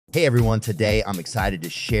Hey everyone, today I'm excited to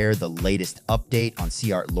share the latest update on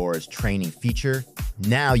CART LoRa's training feature.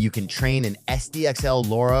 Now you can train an SDXL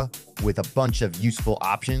LoRa with a bunch of useful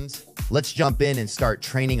options. Let's jump in and start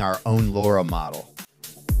training our own LoRa model.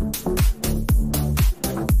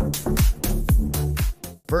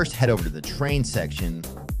 First, head over to the train section,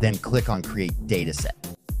 then click on create dataset.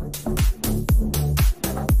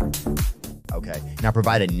 Okay, now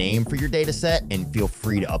provide a name for your dataset and feel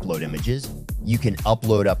free to upload images. You can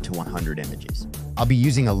upload up to 100 images. I'll be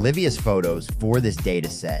using Olivia's photos for this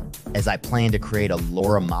dataset as I plan to create a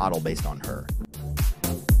LoRa model based on her.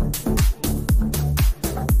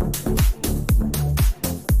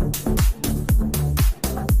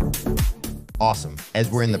 Awesome. As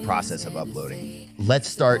we're in the process of uploading, let's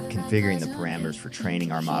start configuring the parameters for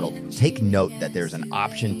training our model. Take note that there's an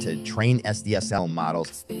option to train SDXL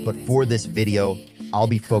models, but for this video, I'll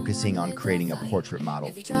be focusing on creating a portrait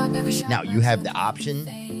model. Now, you have the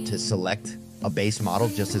option to select a base model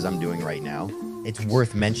just as I'm doing right now. It's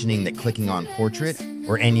worth mentioning that clicking on portrait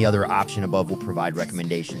or any other option above will provide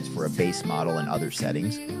recommendations for a base model and other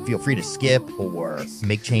settings. Feel free to skip or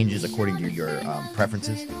make changes according to your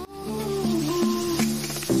preferences.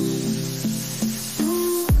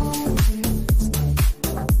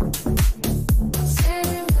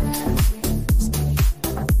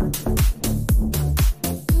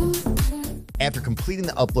 After completing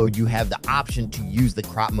the upload, you have the option to use the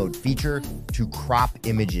crop mode feature to crop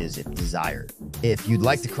images if desired. If you'd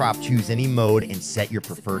like to crop, choose any mode and set your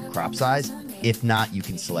preferred crop size. If not, you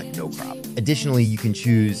can select no crop. Additionally, you can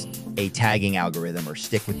choose a tagging algorithm or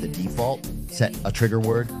stick with the default, set a trigger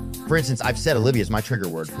word. For instance, I've set Olivia as my trigger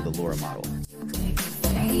word for the LoRa model.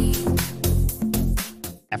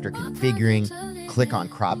 After configuring, click on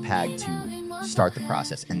crop tag to start the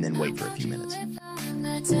process and then wait for a few minutes.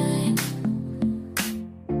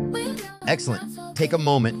 Excellent. Take a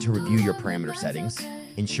moment to review your parameter settings,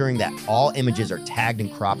 ensuring that all images are tagged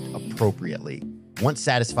and cropped appropriately. Once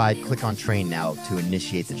satisfied, click on Train Now to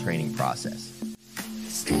initiate the training process.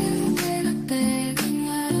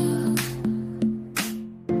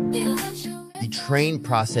 The train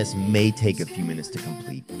process may take a few minutes to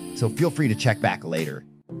complete, so feel free to check back later.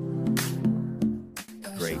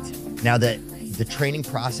 Great. Now that the training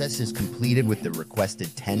process is completed with the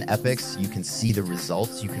requested 10 epochs, you can see the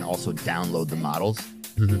results. You can also download the models.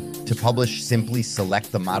 To publish, simply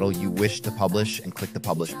select the model you wish to publish and click the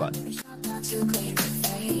Publish button.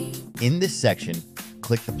 In this section,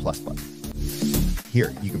 click the plus button.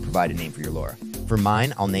 Here, you can provide a name for your LoRa. For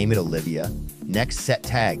mine, I'll name it Olivia. Next, set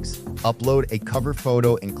tags. Upload a cover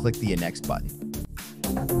photo and click the Next button.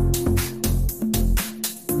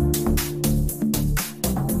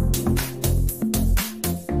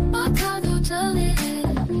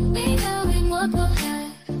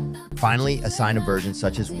 Finally, assign a version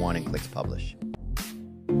such as 1 and click Publish.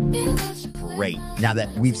 Great. Now that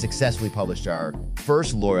we've successfully published our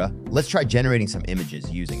first LoRa, let's try generating some images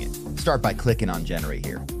using it. Start by clicking on Generate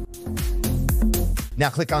here. Now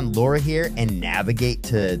click on LoRa here and navigate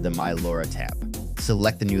to the My LoRa tab.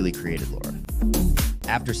 Select the newly created LoRa.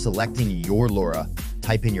 After selecting your LoRa,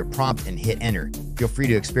 type in your prompt and hit Enter. Feel free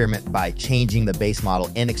to experiment by changing the base model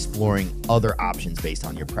and exploring other options based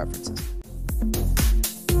on your preferences.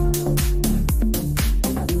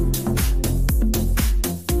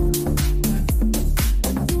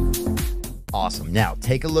 Awesome. Now,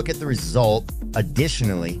 take a look at the result.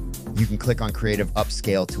 Additionally, you can click on Creative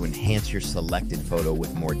Upscale to enhance your selected photo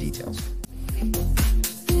with more details.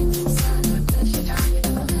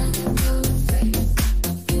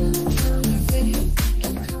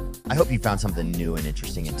 I hope you found something new and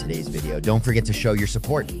interesting in today's video. Don't forget to show your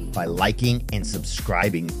support by liking and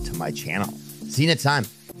subscribing to my channel. See you next time.